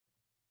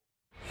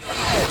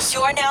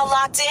You're now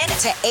locked in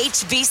to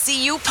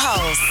HBCU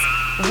Pulse.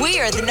 We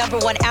are the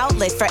 #1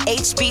 outlet for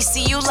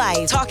HBCU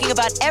life, talking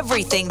about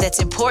everything that's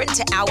important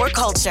to our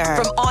culture,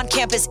 from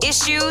on-campus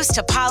issues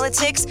to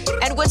politics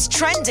and what's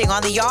trending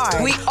on the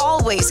yard. We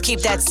always keep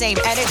that same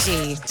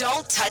energy.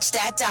 Don't touch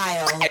that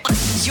dial.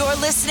 You're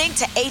listening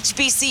to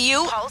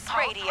HBCU Pulse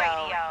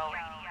Radio.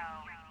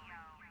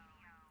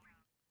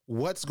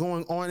 What's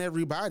going on,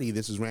 everybody?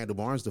 This is Randall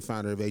Barnes, the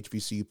founder of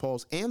HBCU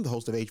Pulse and the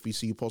host of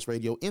HBCU Pulse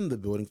Radio, in the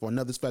building for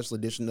another special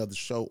edition of the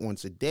show on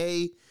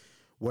today,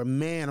 where,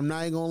 man, I'm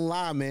not even going to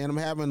lie, man, I'm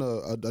having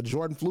a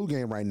Jordan flu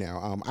game right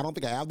now. I don't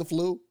think I have the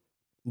flu,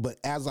 but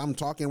as I'm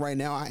talking right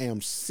now, I am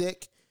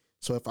sick.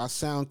 So if I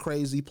sound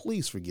crazy,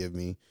 please forgive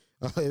me.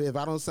 If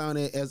I don't sound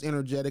as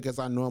energetic as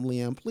I normally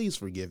am, please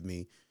forgive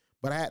me.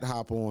 But I had to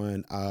hop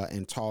on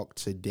and talk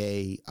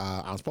today.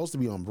 I was supposed to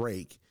be on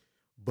break,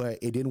 but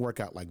it didn't work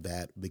out like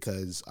that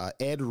because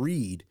Ed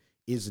Reed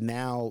is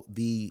now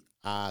the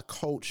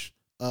coach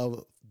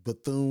of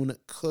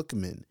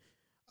Bethune-Cookman.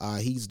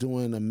 He's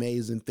doing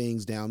amazing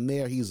things down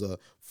there. He's a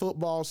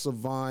football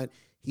savant.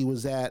 He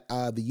was at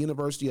the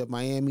University of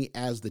Miami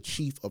as the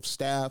chief of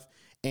staff,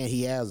 and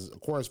he has, of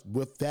course,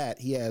 with that,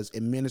 he has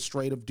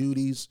administrative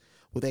duties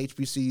with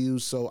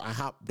HBCUs. So I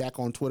hopped back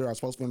on Twitter. I was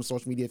supposed to be on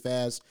social media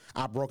fast.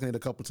 I've broken it a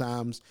couple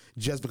times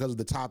just because of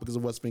the topics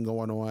of what's been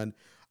going on.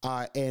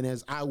 And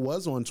as I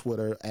was on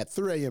Twitter at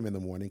 3 a.m. in the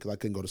morning, because I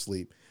couldn't go to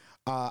sleep,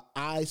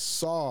 I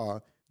saw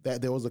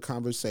that there was a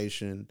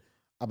conversation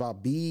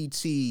about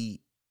BET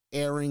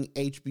airing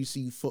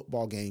HBCU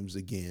football games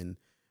again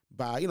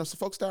by, some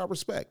folks that I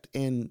respect.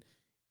 And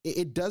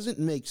it doesn't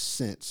make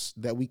sense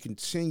that we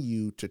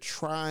continue to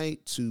try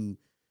to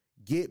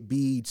get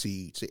BET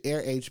to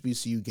air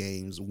HBCU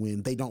games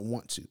when they don't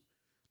want to.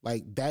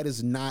 Like, that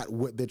is not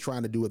what they're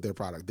trying to do with their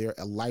product. They're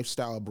a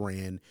lifestyle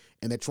brand,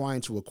 and they're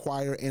trying to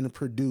acquire and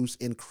produce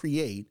and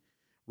create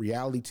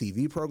reality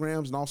TV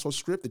programs and also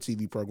scripted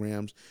TV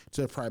programs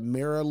to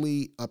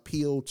primarily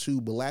appeal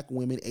to Black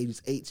women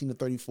ages 18 to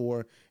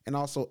 34 and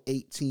also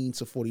 18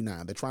 to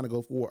 49. They're trying to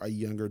go for a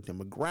younger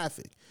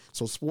demographic.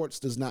 So sports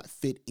does not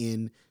fit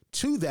in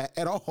to that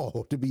at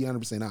all, to be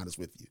 100% honest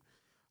with you.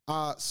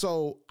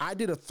 So I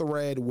did a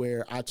thread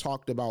where I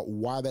talked about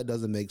why that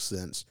doesn't make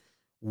sense,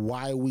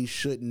 why we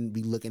shouldn't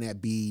be looking at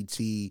BET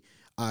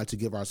to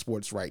give our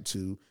sports right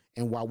to,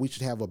 and why we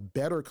should have a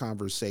better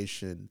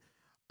conversation,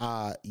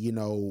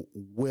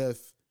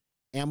 with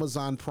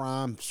Amazon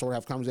Prime, sort of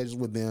have conversations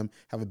with them,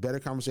 have a better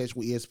conversation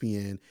with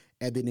ESPN,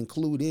 and then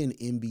include in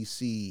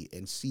NBC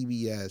and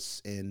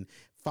CBS and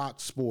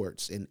Fox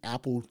Sports and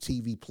Apple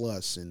TV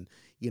Plus, and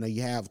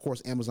you have, of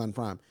course, Amazon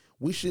Prime.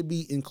 We should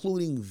be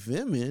including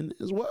them in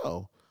as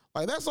well.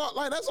 That's all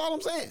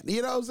I'm saying.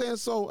 You know what I'm saying?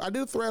 So I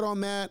did a thread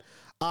on that.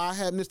 I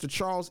had Mr.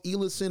 Charles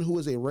Ellison, who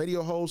is a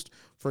radio host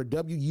for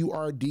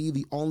WURD,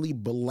 the only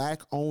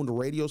Black-owned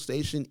radio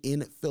station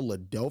in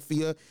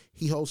Philadelphia.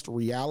 He hosts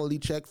Reality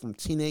Check from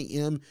 10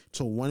 a.m.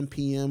 to 1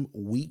 p.m.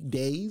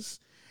 weekdays,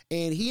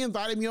 and he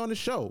invited me on the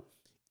show.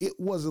 It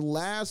was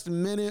last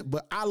minute,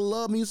 but I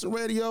love me some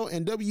radio,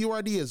 and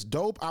WURD is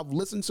dope. I've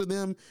listened to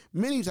them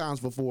many times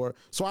before,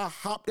 so I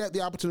hopped at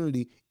the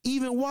opportunity,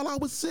 even while I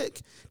was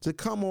sick, to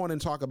come on and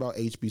talk about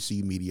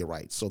HBCU media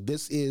rights. So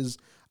this is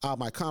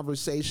my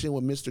conversation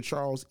with Mr.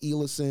 Charles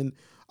Ellison.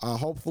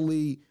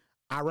 Hopefully,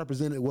 I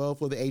represented well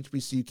for the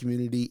HBCU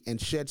community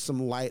and shed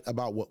some light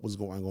about what was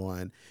going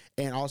on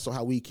and also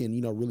how we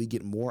can, really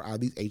get more out of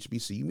these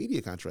HBCU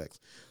media contracts.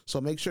 So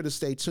make sure to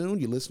stay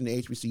tuned. You're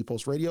listening to HBCU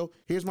Pulse Radio.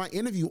 Here's my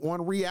interview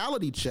on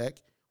Reality Check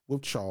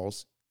with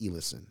Charles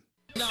Ellison.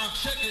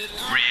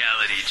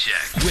 Reality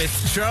Check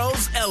with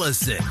Charles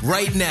Ellison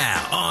right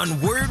now on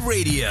WURD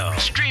Radio.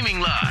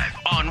 Streaming live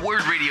on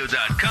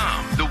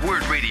WURDradio.com, the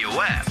WURD Radio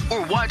app,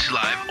 or watch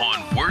live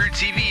on WURD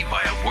TV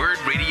via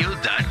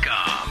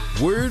WURDradio.com.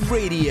 WURD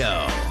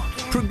Radio.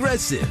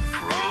 Progressive.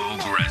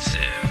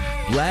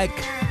 Black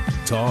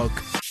Talk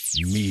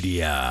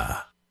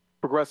Media.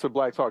 Progressive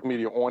Black Talk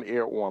Media on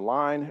air,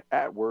 online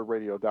at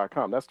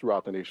WURDradio.com. That's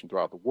throughout the nation,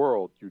 throughout the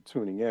world. You're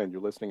tuning in.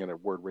 You're listening in at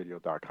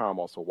WURDradio.com.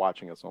 Also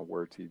watching us on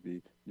WURD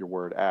TV, your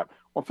WURD app.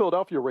 On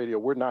Philadelphia Radio,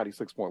 we're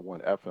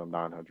 96.1 FM,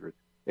 900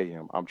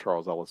 AM. I'm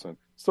Charles Ellison.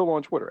 Still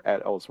on Twitter,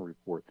 at Ellison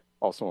Report.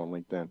 Also on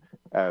LinkedIn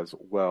as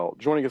well.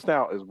 Joining us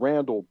now is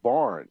Randall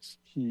Barnes.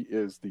 He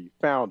is the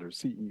founder,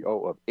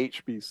 CEO of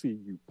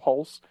HBCU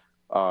Pulse,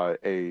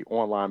 a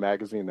online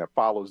magazine that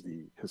follows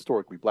the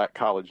historically Black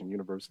college and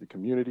university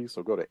community.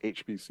 So go to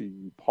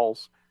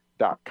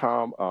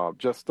hbcupulse.com.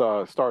 Just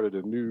started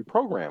a new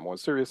program on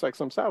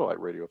SiriusXM satellite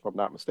radio, if I'm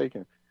not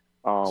mistaken.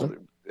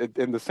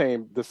 In the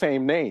same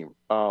name,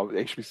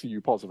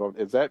 HBCU Pulse.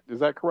 Is that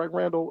correct,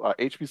 Randall?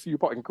 HBCU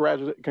Pulse.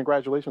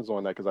 Congratulations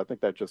on that, because I think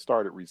that just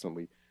started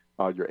recently.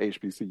 Your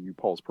HBCU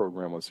Pulse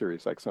program on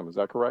SiriusXM. Is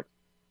that correct?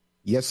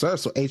 Yes, sir.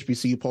 So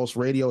HBCU Pulse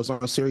Radio is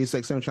on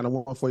SiriusXM channel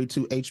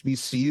 142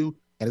 HBCU,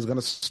 and it's going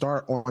to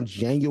start on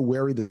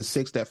January the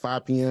 6th at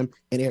 5 p.m.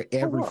 and air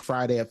every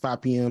Friday at 5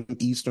 p.m.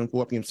 Eastern,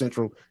 4 p.m.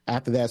 Central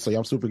after that. So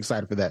I'm super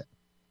excited for that.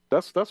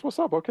 That's what's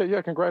up. Okay,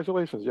 yeah,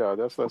 congratulations. Yeah,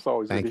 that's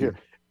always good to hear.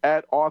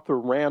 at Arthur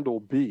Randall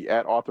B,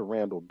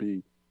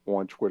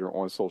 on Twitter,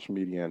 on social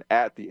media, and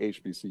at the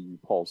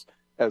HBCU Pulse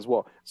as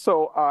well.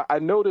 So I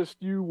noticed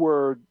you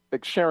were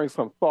sharing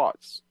some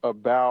thoughts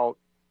about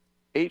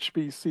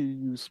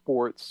HBCU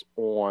sports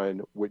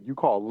on what you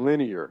call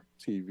linear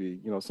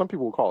TV. You know, some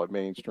people will call it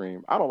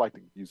mainstream. I don't like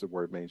to use the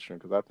word mainstream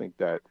because I think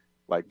that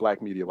like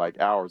black media like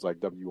ours,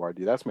 like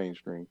WURD, that's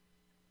mainstream.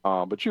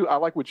 But I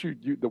like what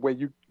the way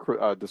you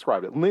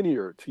described it,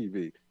 linear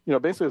TV. You know,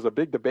 basically there's a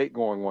big debate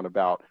going on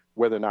about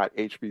whether or not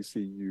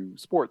HBCU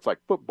sports like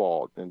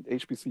football and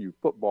HBCU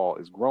football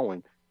is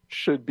growing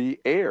should be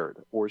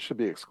aired or should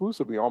be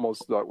exclusively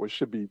almost or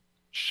should be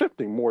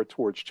shifting more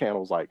towards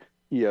channels like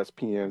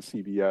ESPN,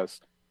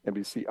 CBS,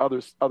 NBC,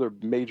 other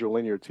major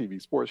linear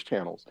TV sports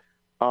channels.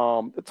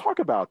 Talk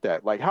about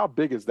that. Like, how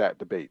big is that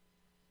debate?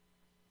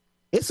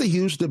 It's a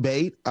huge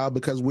debate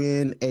because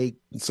we're in a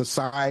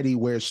society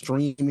where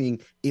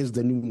streaming is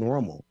the new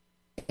normal.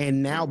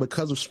 And now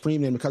because of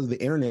streaming, because of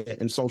the internet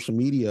and social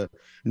media,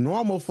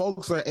 normal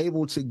folks are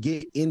able to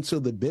get into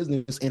the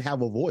business and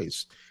have a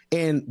voice.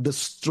 And the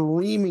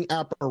streaming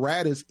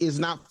apparatus is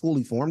not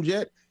fully formed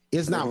yet.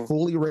 It's not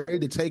fully ready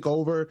to take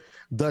over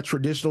the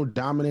traditional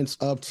dominance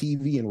of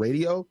TV and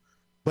radio,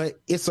 but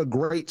it's a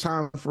great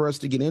time for us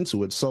to get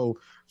into it. So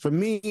for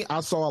me,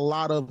 I saw a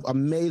lot of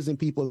amazing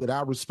people that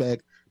I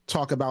respect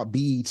talk about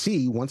BET.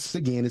 Once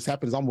again, this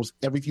happens almost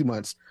every few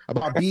months,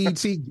 about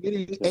BET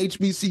getting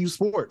HBCU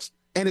sports.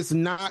 And it's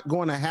not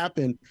going to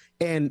happen.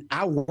 And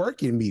I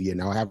work in media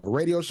now. I have a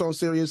radio show on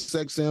Sirius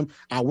XM.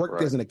 I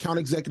worked as an account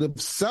executive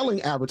selling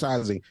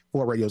advertising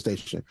for a radio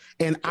station.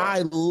 And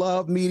I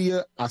love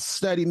media. I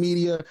study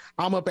media.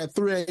 I'm up at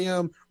 3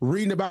 a.m.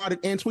 reading about it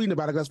and tweeting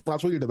about it. That's why I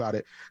tweeted about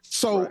it.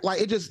 So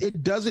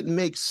it doesn't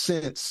make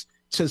sense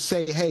to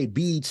say, hey,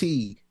 BET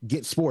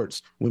get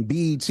sports when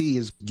BET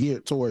is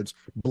geared towards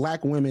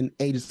black women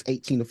ages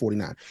 18 to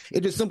 49. It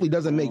just simply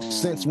doesn't make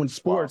sense when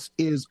sports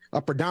is a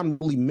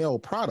predominantly male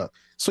product.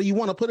 So you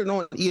want to put it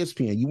on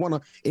ESPN. You want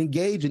to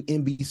engage in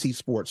NBC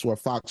Sports or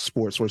Fox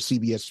Sports or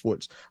CBS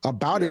Sports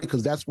about it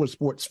because that's where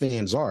sports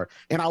fans are.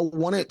 And I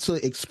wanted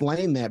to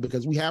explain that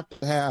because we have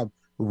to have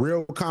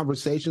real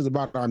conversations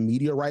about our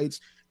media rights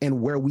and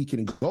where we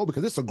can go,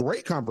 because it's a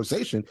great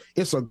conversation.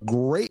 It's a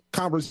great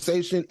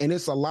conversation, and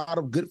it's a lot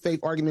of good faith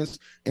arguments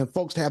and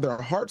folks to have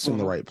their hearts in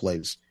the right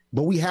place.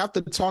 But we have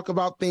to talk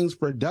about things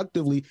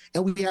productively,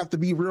 and we have to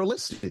be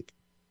realistic.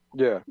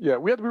 Yeah,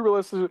 we have to be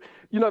realistic.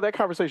 You know, that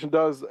conversation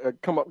does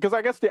come up, because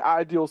I guess the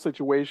ideal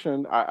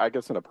situation, I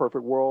guess in a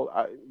perfect world,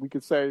 we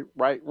could say,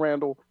 right,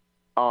 Randall,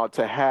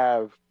 to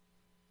have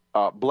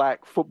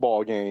black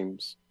football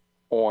games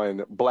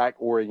on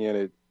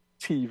black-oriented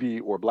TV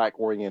or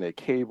black-oriented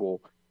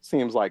cable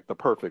seems like the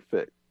perfect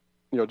fit,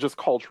 you know, just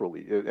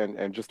culturally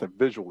and just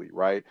visually,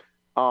 right?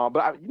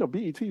 But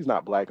BET is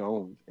not black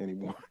owned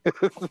anymore.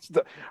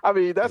 I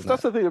mean, that's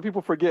the thing that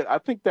people forget. I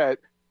think that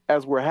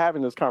as we're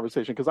having this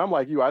conversation, because I'm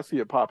like you, I see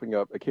it popping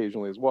up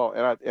occasionally as well.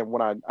 And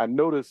when I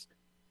notice,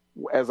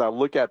 as I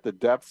look at the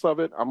depths of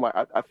it, I'm like,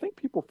 I think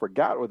people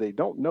forgot or they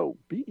don't know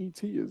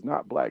BET is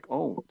not black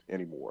owned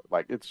anymore.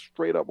 Like, it's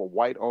straight up a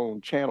white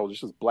owned channel,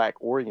 just black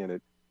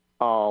oriented.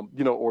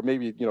 Or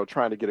maybe,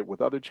 trying to get it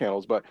with other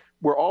channels, but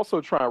we're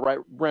also trying, right,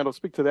 Randall,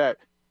 speak to that.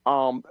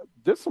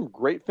 There's some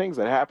great things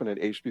that happen in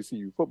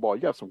HBCU football.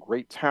 You have some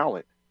great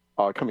talent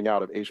coming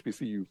out of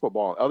HBCU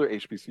football and other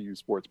HBCU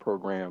sports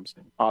programs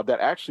that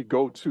actually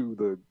go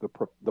to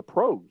the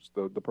pros,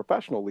 the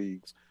professional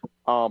leagues.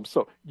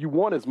 So you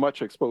want as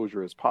much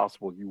exposure as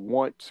possible. You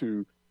want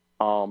to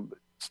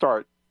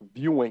start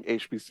viewing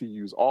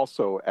HBCUs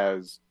also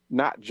as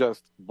not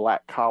just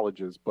black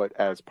colleges, but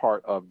as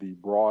part of the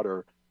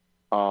broader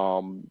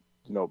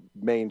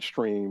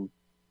mainstream,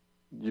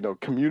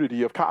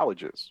 community of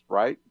colleges,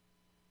 right?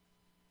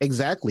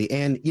 Exactly.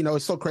 And,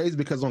 it's so crazy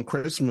because on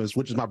Christmas,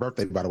 which is my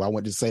birthday, by the way, I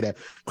wanted to say that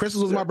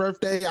Christmas was my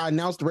birthday. I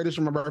announced the Raiders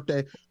for my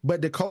birthday,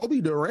 but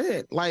Jacoby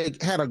Durant,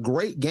 had a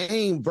great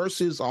game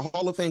versus a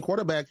Hall of Fame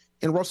quarterback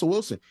in Russell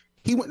Wilson.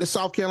 He went to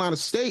South Carolina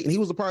State, and he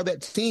was a part of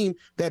that team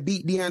that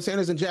beat Deion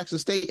Sanders and Jackson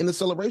State in the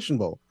Celebration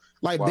Bowl.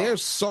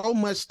 There's so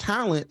much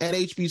talent at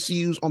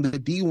HBCUs on the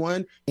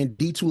D1 and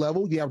D2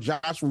 level. You have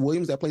Joshua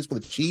Williams that plays for the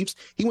Chiefs.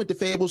 He went to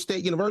Fayetteville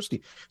State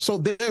University. So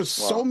there's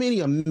so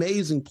many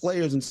amazing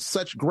players and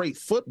such great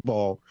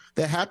football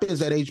that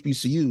happens at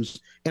HBCUs.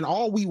 And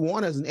all we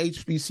want as an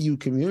HBCU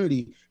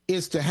community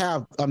is to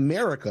have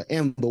America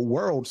and the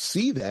world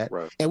see that.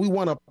 Right. And we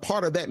want a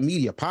part of that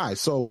media pie.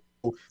 So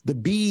the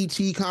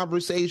BET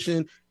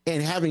conversation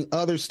and having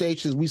other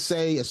stations, we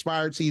say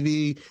Aspire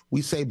TV,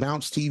 we say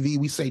Bounce TV,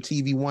 we say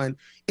TV One.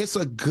 It's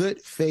a good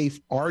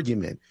faith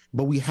argument,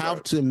 but we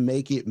have to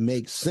make it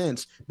make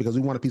sense because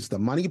we want a piece of the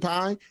money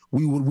pie.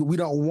 We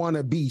don't want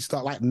to be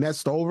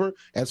messed over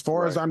as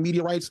far as our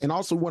media rights, and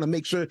also we want to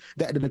make sure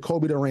that the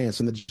Jacoby Durants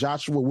and the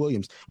Joshua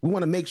Williams, we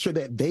want to make sure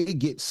that they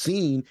get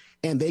seen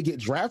and they get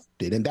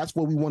drafted, and that's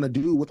what we want to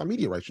do with our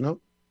media rights.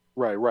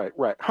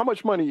 Right. How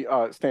much money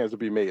stands to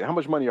be made? How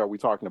much money are we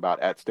talking about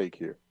at stake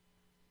here?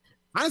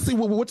 Honestly,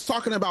 we're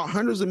talking about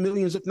hundreds of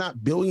millions, if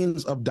not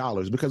billions of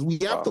dollars, because we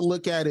have to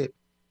look at it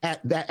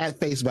at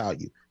face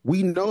value.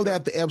 We know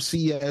that the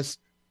FCS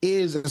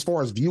is, as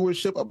far as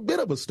viewership, a bit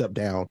of a step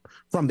down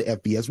from the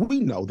FBS. We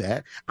know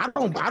that. I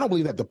don't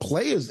believe that the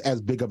play is as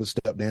big of a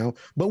step down,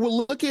 but we're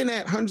looking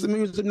at hundreds of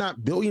millions, if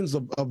not billions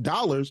of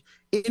dollars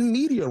in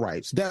media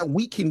rights that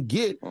we can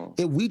get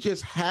if we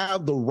just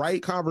have the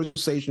right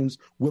conversations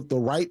with the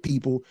right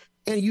people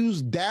and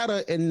use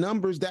data and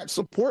numbers that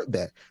support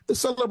that. The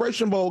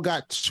Celebration Bowl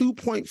got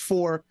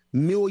 2.4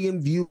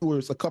 million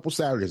viewers a couple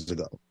Saturdays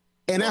ago.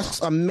 And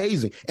that's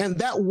amazing. And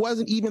that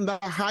wasn't even the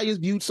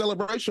highest viewed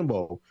Celebration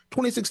Bowl.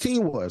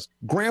 2016 was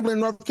Grambling,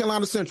 North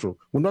Carolina Central,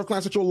 when North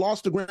Carolina Central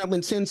lost to Grambling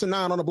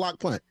 10-9 on a block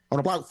punt, on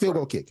a block field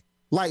goal kick.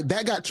 Like,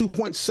 that got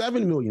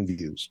 2.7 million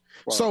views.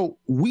 Wow. So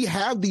we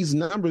have these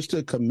numbers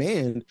to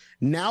command.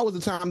 Now is the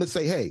time to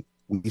say, hey,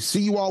 we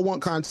see you all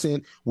want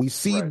content. We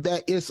see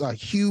that it's a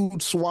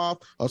huge swath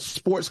of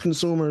sports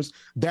consumers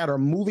that are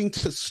moving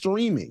to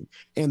streaming,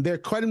 and they're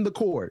cutting the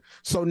cord.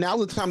 So now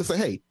is the time to say,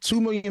 hey,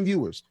 2 million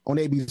viewers on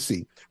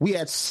ABC. We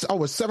had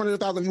over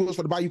 700,000 viewers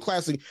for the Bayou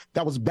Classic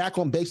that was back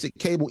on basic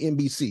cable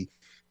NBC.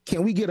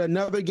 Can we get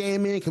another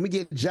game in? Can we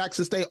get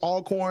Jackson State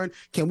Alcorn?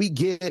 Can we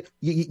get,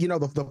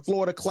 the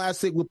Florida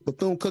Classic with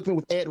Bethune-Cookman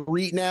with Ed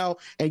Reed now,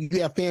 and you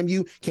have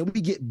FAMU? Can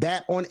we get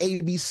that on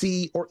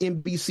ABC or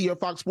NBC or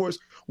Fox Sports?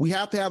 We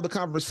have to have the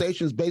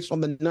conversations based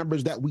on the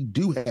numbers that we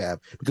do have,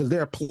 because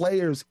there are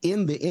players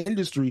in the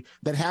industry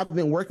that have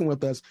been working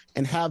with us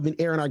and have been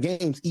airing our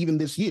games even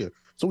this year.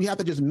 So we have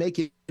to just make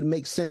it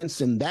make sense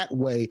in that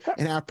way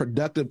and have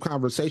productive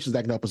conversations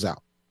that can help us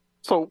out.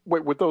 So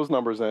with those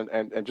numbers,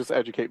 and just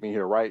educate me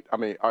here, right? I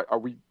mean, are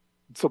we,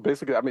 so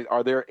basically, I mean,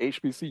 are there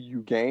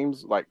HBCU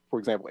games, like, for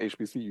example,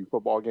 HBCU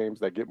football games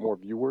that get more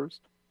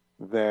viewers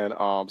than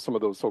some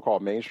of those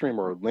so-called mainstream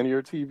or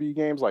linear TV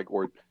games, like,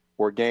 or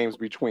games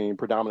between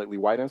predominantly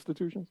white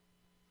institutions?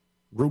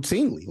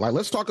 Routinely. Like,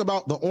 let's talk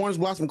about the Orange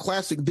Blossom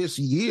Classic this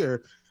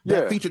year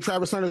that featured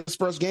Travis Hunter's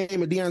first game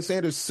and Deion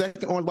Sanders'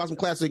 second Orange Blossom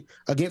Classic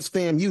against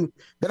FAMU.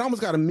 That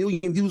almost got 1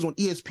 million views on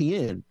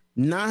ESPN.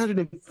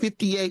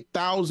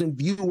 958,000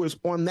 viewers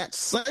on that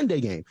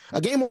Sunday game. A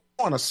game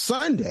on a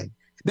Sunday.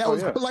 That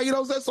was like,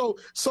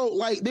 so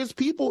like, there's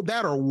people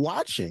that are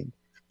watching,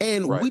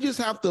 and we just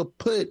have to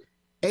put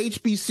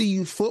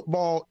HBCU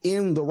football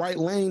in the right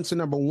lane to,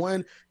 number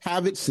one,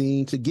 have it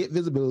seen, to get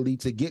visibility,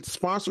 to get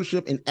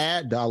sponsorship and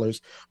ad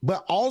dollars,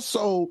 but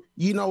also,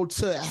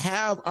 to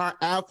have our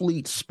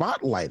athletes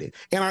spotlighted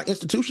and our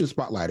institutions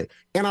spotlighted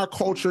and our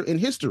culture and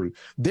history.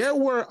 There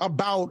were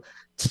about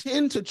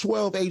 10 to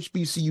 12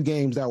 HBCU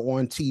games that were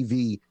on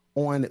TV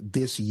on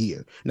this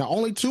year. Now,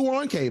 only 2 were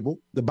on cable.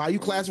 The Bayou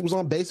Classic was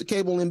on basic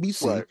cable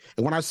NBC. Right.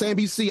 And when I say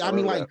NBC, I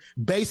mean like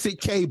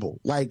basic cable,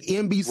 like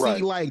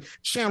NBC, like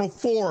Channel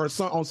 4 or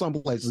on some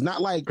places,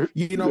 not like,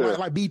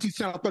 like BT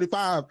Channel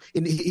 35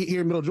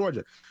 here in Middle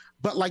Georgia.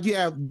 But like, you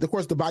have, of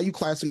course, the Bayou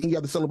Classic, and you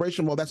have the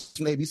Celebration Bowl. That's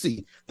on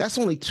ABC. That's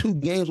only 2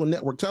 games on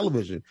network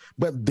television.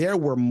 But there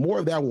were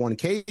more that were on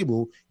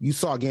cable. You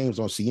saw games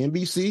on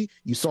CNBC.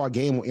 You saw a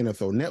game on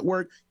NFL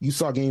Network. You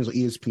saw games on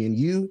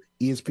ESPNU,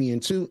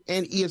 ESPN2,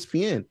 and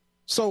ESPN.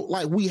 So,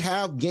 like, we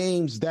have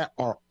games that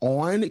are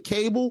on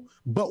cable,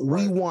 but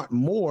we want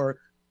more.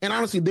 And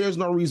honestly, there's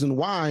no reason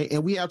why.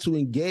 And we have to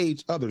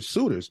engage other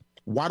suitors.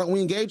 Why don't we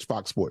engage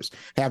Fox Sports?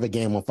 Have a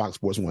game on Fox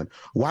Sports 1.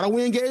 Why don't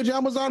we engage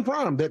Amazon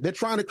Prime? They're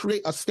trying to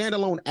create a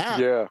standalone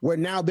app where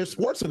now their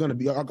sports are going to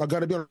be on a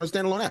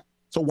standalone app.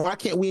 So why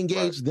can't we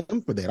engage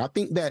them for that? I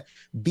think that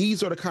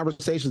these are the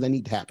conversations that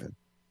need to happen.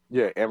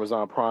 Yeah,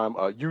 Amazon Prime,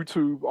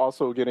 YouTube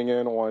also getting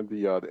in on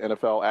the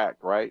NFL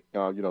Act, right? The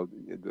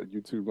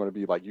YouTube going to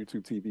be like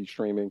YouTube TV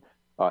streaming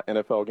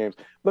NFL games.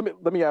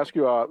 Let me ask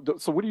you.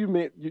 So what do you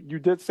mean? You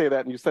did say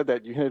that, and you said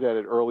that you hinted at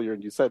it earlier,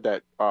 and you said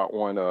that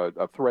on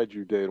a thread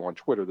you did on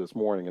Twitter this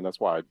morning, and that's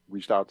why I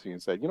reached out to you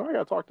and said, I got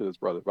to talk to this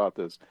brother about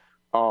this.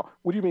 What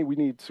do you mean we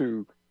need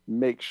to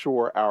make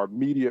sure our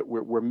media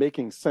we're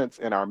making sense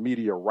in our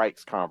media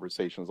rights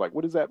conversations? Like,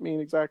 what does that mean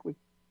exactly?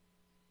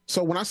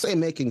 So when I say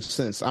making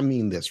sense, I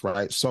mean this,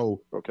 right?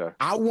 So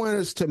I want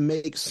us to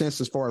make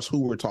sense as far as who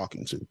we're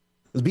talking to,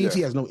 because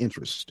BT has no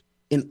interest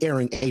in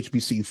airing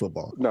HBCU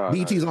football.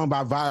 BT is owned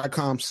by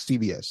Viacom,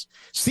 CBS.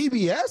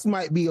 CBS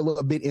might be a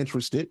little bit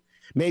interested,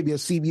 maybe a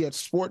CBS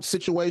sports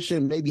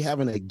situation, maybe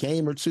having a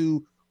game or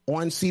two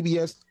on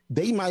CBS.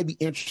 They might be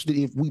interested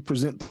if we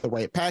present the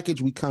right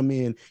package. We come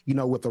in,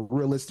 with a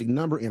realistic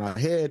number in our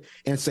head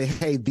and say,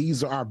 hey,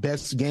 these are our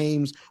best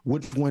games.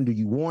 Which one do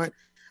you want?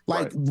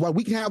 Like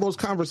we can have those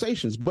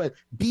conversations, but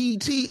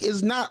BET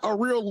is not a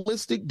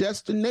realistic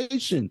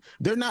destination.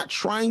 They're not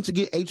trying to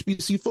get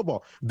HBCU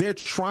football. They're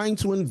trying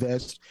to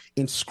invest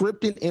in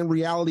scripted and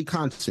reality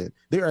content.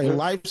 They're a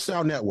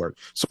lifestyle network.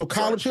 So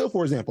College Hill,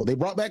 for example, they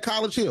brought back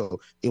College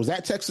Hill. It was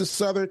at Texas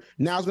Southern.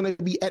 Now it's going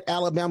to be at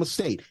Alabama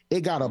State.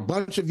 It got a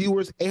bunch of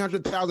viewers,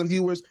 800,000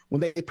 viewers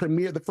when they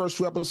premiered the first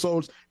 2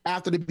 episodes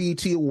after the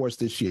BET Awards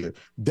this year.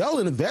 They'll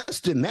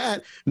invest in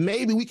that.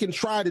 Maybe we can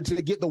try to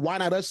get the Why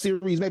Not Us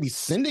series maybe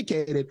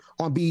syndicated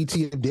on BET,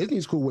 if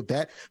Disney's cool with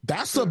that,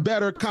 that's a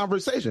better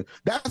conversation.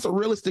 That's a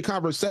realistic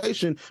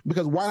conversation,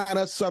 because Why Not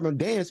Us Southern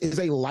Dance is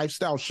a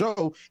lifestyle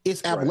show.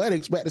 It's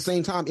athletics, but at the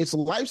same time, it's a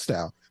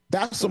lifestyle.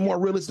 That's a more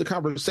realistic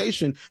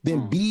conversation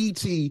than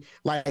BET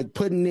like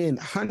putting in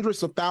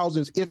hundreds of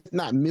thousands, if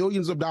not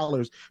millions of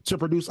dollars to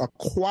produce a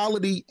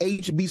quality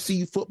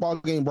HBCU football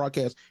game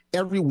broadcast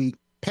every week,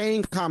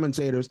 paying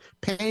commentators,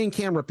 paying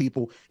camera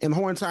people, and the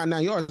whole entire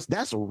 9 yards.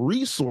 That's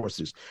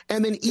resources.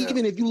 And then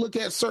even if you look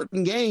at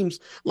certain games,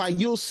 like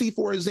you'll see,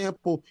 for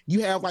example,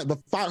 you have like the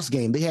Fox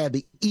game. They had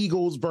the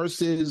Eagles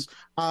versus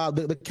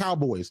the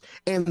Cowboys,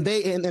 and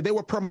they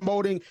were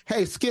promoting,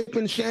 hey, Skip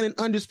and Shannon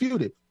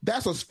Undisputed.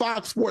 That's a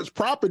Fox Sports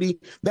property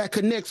that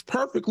connects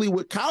perfectly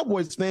with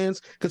Cowboys fans,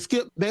 because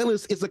Skip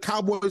Bayless is a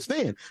Cowboys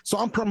fan. So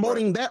I'm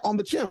promoting that on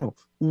the channel.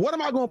 What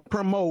am I going to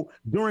promote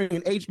during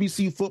an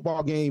HBCU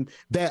football game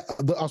that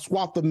a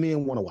swath of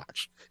men want to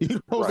watch? You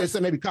know what I'm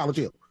saying? Maybe College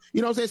Hill.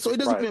 You know what I'm saying? So it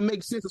doesn't even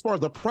make sense as far as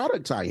the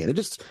product tie-in. It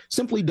just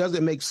simply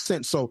doesn't make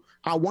sense. So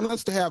I want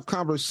us to have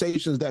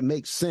conversations that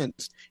make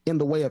sense in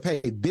the way of, hey,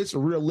 this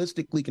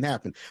realistically can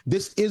happen.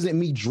 This isn't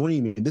me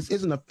dreaming. This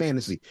isn't a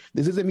fantasy.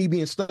 This isn't me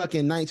being stuck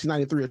in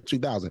 1993 or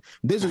 2000.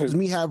 This is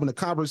me having a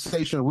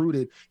conversation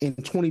rooted in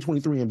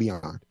 2023 and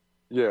beyond.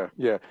 Yeah.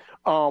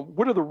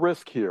 What are the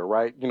risks here,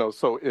 right? You know,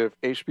 so if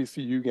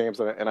HBCU games,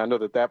 and I know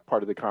that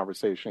part of the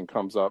conversation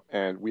comes up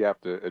and we have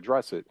to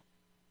address it.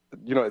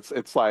 You know,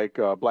 it's like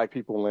black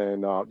people in,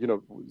 you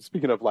know,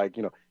 speaking of like,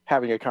 you know,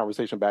 having a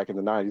conversation back in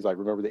the 90s, like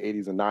remember the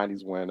 80s and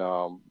 90s when,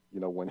 you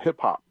know, when hip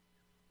hop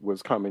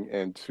was coming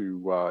into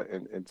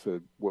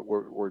what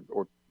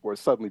were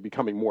suddenly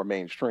becoming more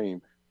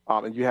mainstream.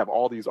 And you have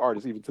all these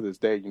artists, even to this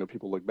day, you know,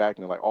 people look back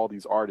and they're like, all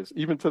these artists,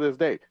 even to this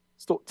day,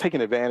 still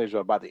taken advantage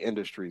of by the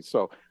industry.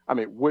 So, I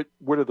mean, what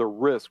are the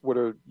risks? What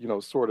are, you know,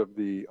 sort of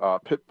the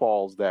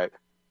pitfalls that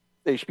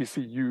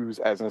HBCUs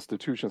as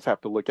institutions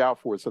have to look out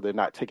for, so they're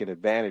not taken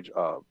advantage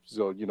of?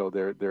 So, you know,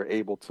 they're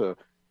able to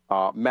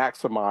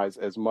maximize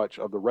as much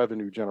of the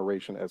revenue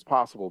generation as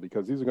possible,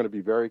 because these are going to be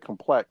very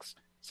complex,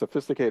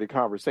 sophisticated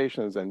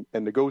conversations and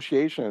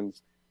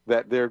negotiations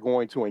that they're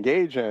going to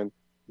engage in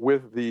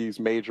with these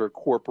major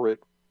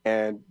corporate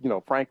and, you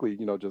know, frankly,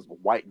 you know, just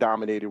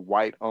white-dominated,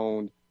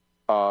 white-owned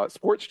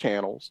sports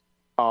channels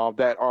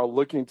that are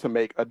looking to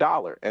make a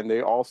dollar. And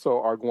they also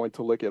are going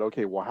to look at,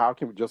 okay, well, how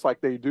can we, just like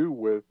they do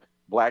with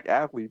Black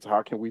athletes,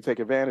 how can we take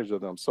advantage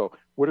of them? So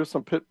what are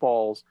some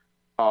pitfalls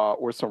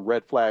or some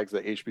red flags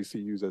that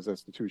HBCUs as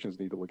institutions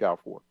need to look out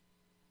for?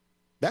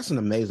 That's an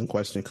amazing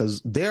question,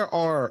 because there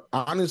are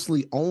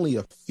honestly only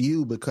a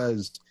few,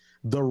 because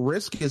the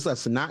risk is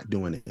us not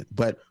doing it.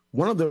 But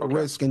one of the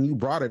risks, and you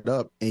brought it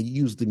up and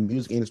you used the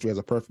music industry as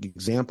a perfect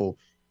example,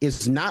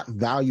 is not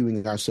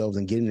valuing ourselves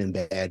and getting in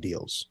bad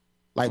deals.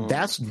 Like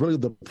that's really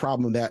the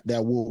problem that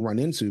we'll run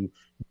into,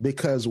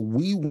 because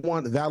we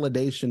want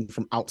validation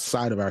from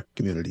outside of our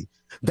community.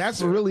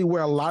 That's really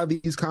where a lot of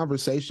these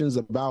conversations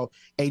about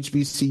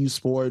HBCU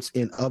sports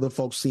and other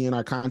folks seeing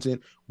our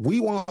content, we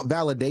want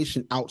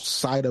validation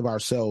outside of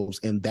ourselves,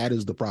 and that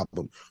is the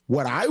problem.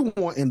 What I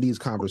want in these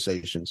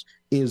conversations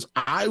is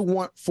I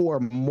want for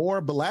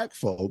more Black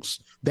folks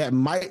that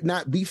might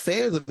not be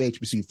fans of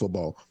HBCU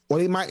football, or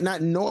they might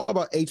not know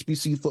about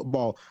HBCU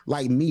football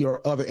like me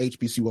or other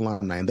HBCU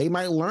alumni. And they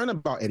might learn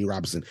about Eddie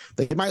Robinson.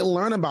 They might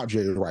learn about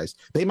Jerry Rice.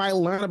 They might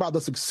learn about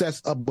the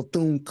success of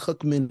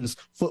Bethune-Cookman's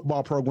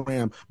football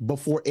program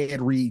before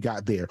Ed Reed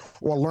got there,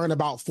 or learn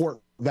about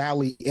Fort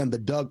Valley and the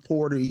Doug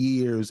Porter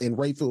years and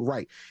Rayfield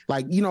Wright.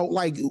 Like, you know,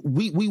 like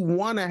we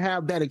want to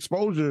have that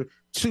exposure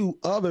to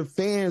other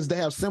fans that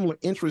have similar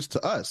interests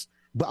to us.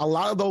 But a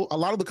lot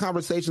of the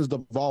conversations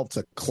devolve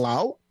to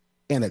clout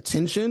and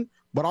attention,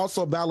 but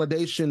also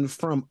validation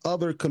from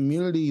other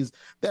communities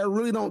that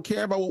really don't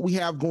care about what we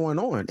have going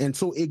on. And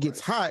so it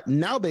gets hot.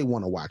 Now they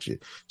want to watch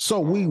it. So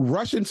we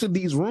rush into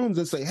these rooms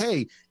and say,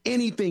 hey,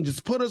 anything,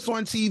 just put us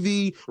on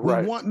TV. We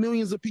want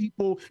millions of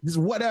people, just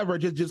whatever,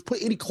 just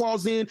put any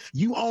clause in.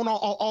 You own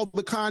all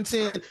the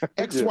content,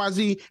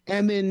 XYZ.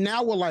 And then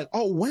now we're like,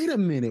 oh, wait a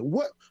minute.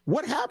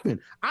 What happened?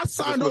 I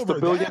signed over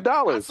 $1 billion.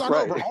 I signed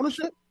over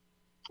ownership.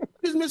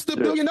 Just missed $1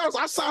 billion.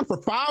 I signed for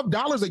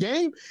 $5 a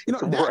game. You know,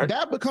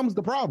 that becomes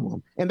the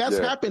problem. And that's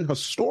happened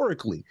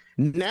historically.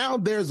 Now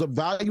there's a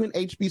value in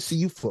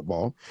HBCU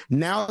football.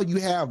 Now you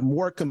have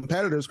more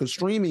competitors, because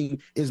streaming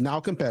is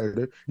now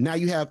competitive. Now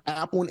you have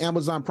Apple and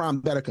Amazon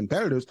Prime that are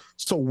competitors.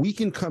 So we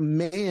can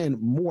command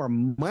more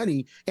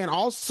money and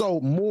also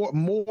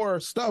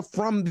more stuff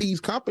from these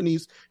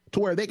companies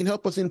to where they can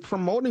help us in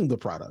promoting the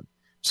product.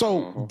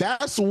 So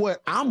that's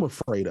what I'm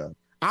afraid of.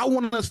 I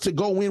want us to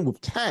go in with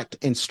tact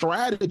and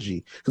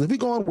strategy, because if we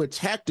go in with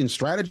tact and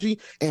strategy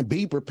and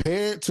be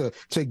prepared to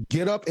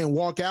get up and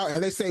walk out,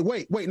 and they say,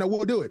 wait, no,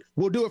 we'll do it.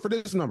 We'll do it for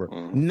this number.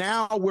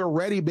 Now we're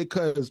ready,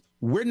 because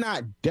we're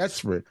not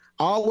desperate.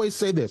 I always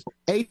say this: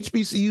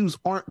 HBCUs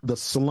aren't the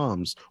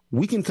slums.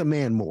 We can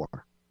command more.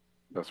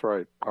 That's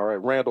right. All right.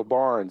 Randall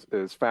Barnes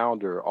is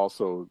founder,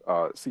 also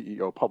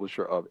CEO,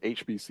 publisher of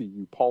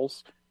HBCU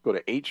Pulse. Go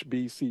to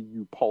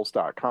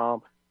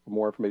hbcupulse.com. for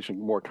more information,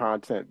 more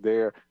content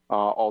there.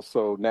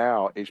 Also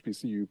now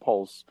HBCU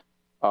Pulse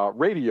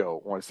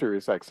radio on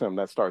Sirius XM.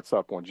 That starts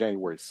up on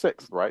January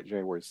 6th, right?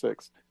 January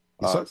 6th.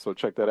 Yes, so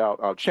check that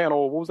out.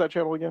 Channel, what was that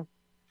channel again?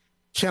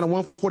 Channel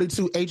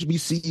 142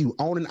 HBCU,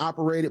 owned and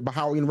operated by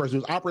Howard University.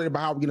 It was operated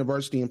by Howard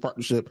University in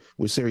partnership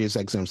with Sirius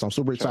XM. So I'm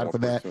super excited for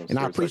that. And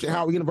I appreciate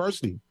Howard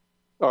University.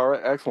 All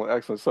right,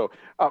 excellent. So,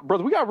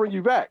 brother, we got to bring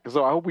you back.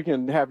 So I hope we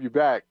can have you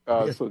back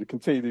so to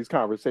continue these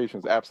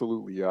conversations.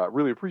 Absolutely.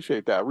 Really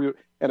appreciate that.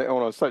 And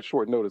on such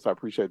short notice, I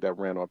appreciate that,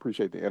 Randall. I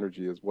appreciate the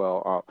energy as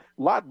well.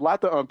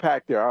 Lot to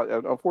unpack there.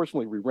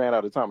 Unfortunately, we ran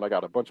out of time. I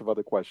got a bunch of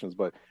other questions,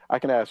 but I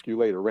can ask you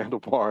later. Randall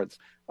Barnes,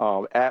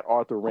 at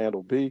Arthur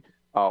Randall B.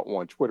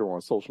 On Twitter, on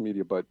social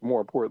media, but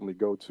more importantly,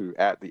 go to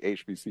at the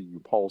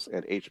HBCU Pulse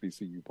and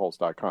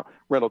HBCUPulse.com.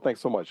 Randall,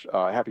 thanks so much.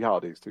 Happy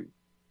holidays to you.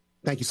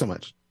 Thank you so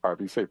much. All right,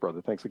 be safe,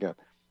 brother. Thanks again.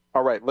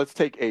 All right, let's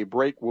take a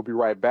break. We'll be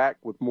right back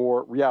with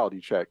more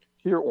Reality Check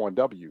here on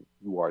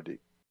WURD.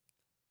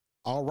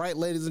 All right,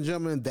 ladies and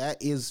gentlemen,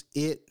 that is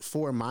it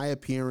for my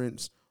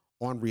appearance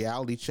on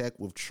Reality Check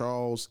with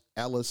Charles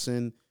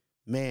Ellison.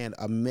 Man,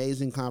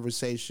 amazing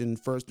conversation.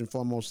 First and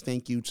foremost,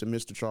 thank you to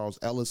Mr. Charles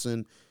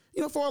Ellison,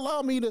 for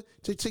allowing me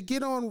to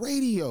get on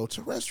radio,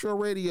 terrestrial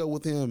radio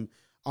with him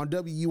on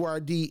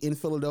WURD in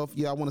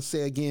Philadelphia. I want to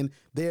say again,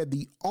 they're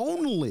the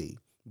only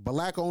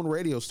Black-owned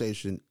radio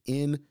station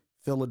in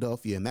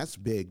Philadelphia, and that's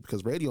big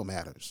because radio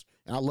matters.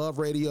 And I love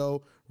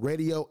radio.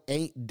 Radio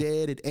ain't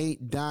dead. It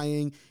ain't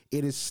dying.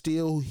 It is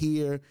still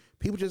here.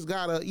 People just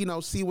gotta,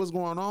 see what's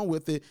going on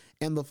with it.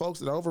 And the folks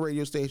that are over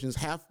radio stations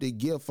have to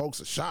give folks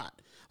a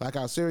shot. Like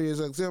how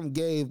Sirius XM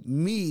gave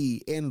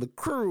me and the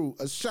crew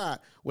a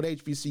shot with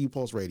HBCU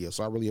Pulse Radio.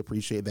 So I really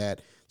appreciate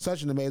that.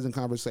 Such an amazing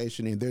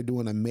conversation, and they're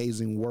doing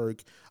amazing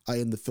work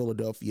in the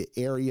Philadelphia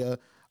area.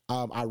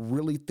 I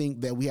really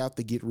think that we have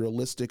to get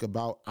realistic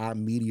about our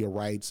media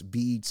rights.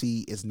 BET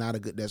is not a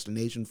good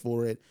destination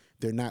for it.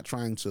 They're not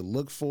trying to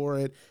look for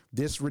it.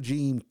 This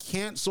regime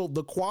canceled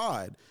the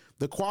Quad.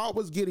 The Quad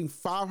was getting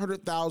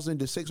 500,000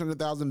 to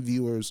 600,000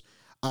 viewers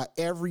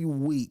every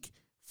week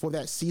for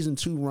that season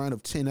 2 run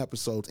of 10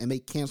 episodes, and they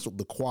canceled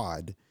the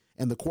Quad.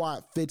 And the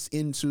Quad fits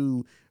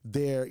into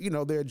their,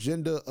 their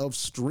agenda of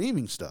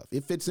streaming stuff.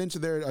 It fits into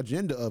their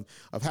agenda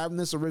of having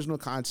this original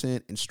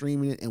content and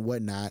streaming it and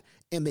whatnot,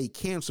 and they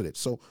canceled it.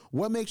 So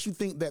what makes you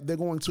think that they're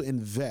going to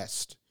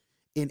invest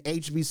in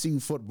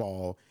HBCU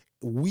football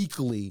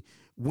weekly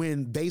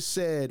when they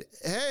said,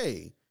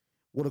 hey,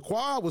 well, the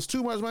Quad was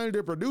too much money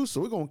to produce,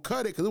 so we're going to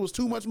cut it because it was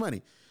too much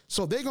money.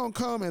 So they're going to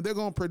come and they're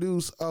going to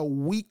produce a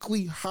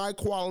weekly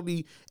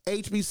high-quality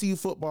HBCU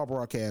football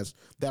broadcast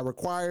that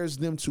requires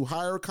them to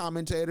hire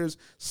commentators,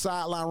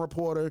 sideline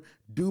reporter,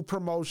 do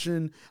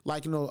promotion,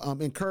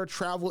 incur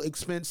travel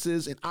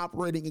expenses and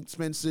operating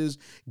expenses,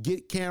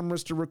 get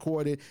cameras to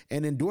record it,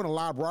 and then doing a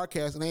live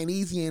broadcast. It ain't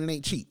easy and it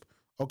ain't cheap,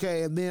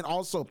 okay? And then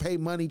also pay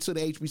money to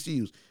the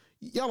HBCUs.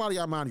 Y'all out of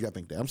y'all mind, y'all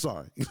think that. I'm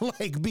sorry.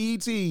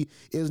 BET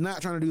is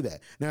not trying to do that.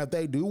 Now, if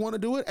they do want to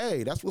do it,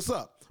 hey, that's what's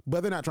up.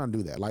 But they're not trying to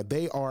do that.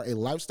 They are a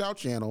lifestyle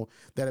channel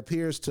that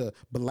appears to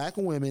Black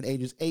women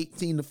ages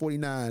 18 to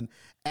 49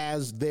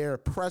 as their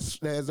press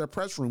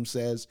room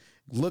says.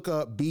 Look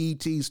up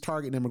BET's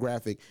target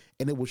demographic,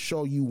 and it will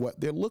show you what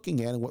they're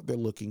looking at and what they're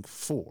looking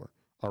for.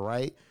 All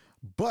right.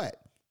 But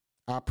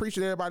I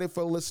appreciate everybody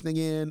for listening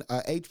in.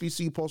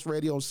 HBCU Pulse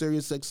Radio on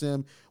Sirius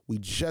XM. We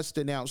just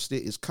announced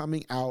it is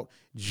coming out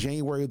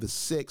January the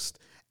 6th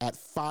at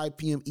 5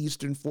 p.m.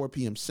 Eastern, 4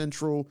 p.m.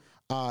 Central.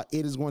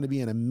 It is going to be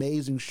an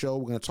amazing show.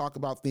 We're going to talk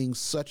about things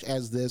such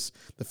as this.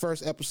 The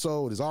first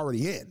episode is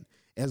already in.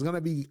 And it's going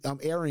to be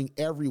airing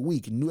every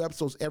week. New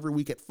episodes every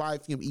week at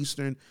 5 p.m.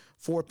 Eastern,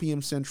 4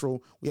 p.m.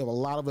 Central. We have a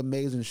lot of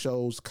amazing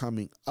shows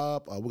coming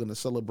up. We're going to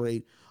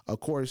celebrate, of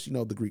course,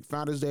 the Greek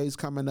Founders Day is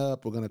coming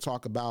up. We're going to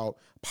talk about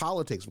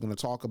politics. We're going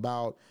to talk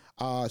about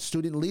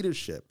student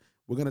leadership.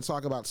 We're going to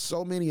talk about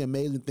so many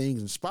amazing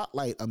things and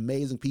spotlight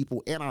amazing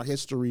people in our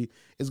history.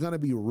 It's going to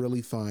be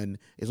really fun.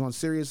 It's on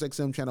Sirius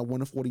XM channel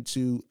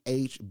 142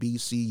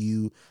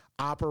 HBCU,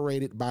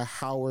 operated by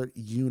Howard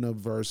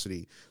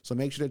University. So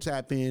make sure to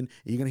tap in.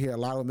 You're going to hear a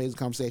lot of amazing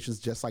conversations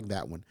just like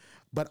that one.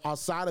 But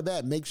outside of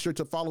that, make sure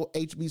to follow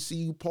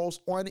HBCU Pulse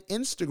on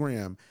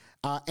Instagram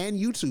and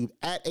YouTube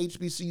at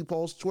HBCU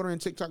Pulse, Twitter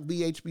and TikTok,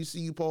 the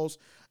HBCU Pulse.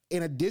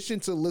 In addition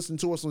to listening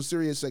to us on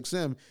Sirius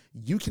XM,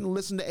 you can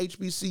listen to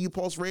HBCU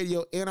Pulse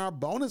Radio and our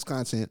bonus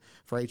content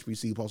for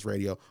HBCU Pulse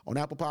Radio on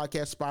Apple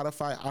Podcasts,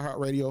 Spotify,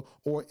 iHeartRadio,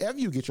 or wherever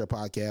you get your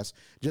podcasts,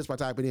 just by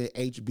typing in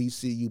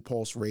HBCU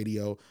Pulse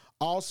Radio.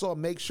 Also,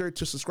 make sure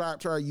to subscribe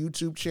to our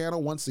YouTube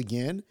channel once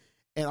again,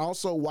 and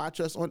also watch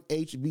us on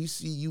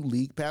HBCU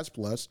League Pass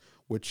Plus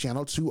with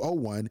Channel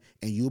 201,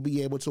 and you'll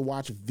be able to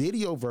watch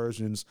video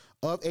versions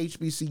of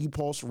HBCU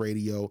Pulse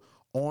Radio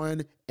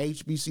on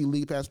HBC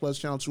League Pass Plus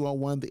Channel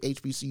 201, the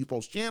HBCU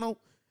Pulse channel,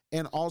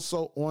 and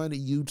also on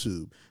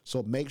YouTube.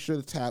 So make sure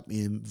to tap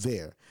in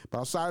there. But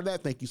outside of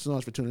that, thank you so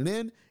much for tuning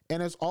in.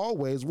 And as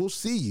always, we'll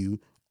see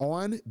you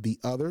on the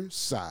other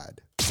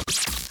side.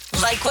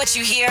 Like what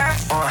you hear?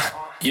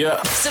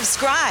 Yeah.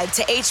 Subscribe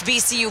to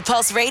HBCU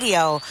Pulse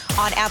Radio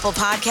on Apple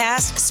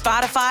Podcasts,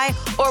 Spotify,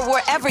 or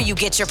wherever you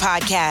get your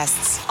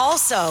podcasts.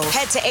 Also,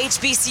 head to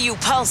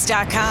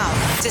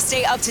HBCUPulse.com to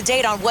stay up to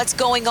date on what's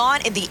going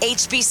on in the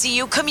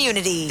HBCU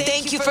community.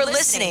 Thank you for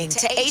listening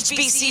to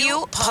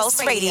HBCU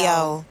Pulse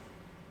Radio.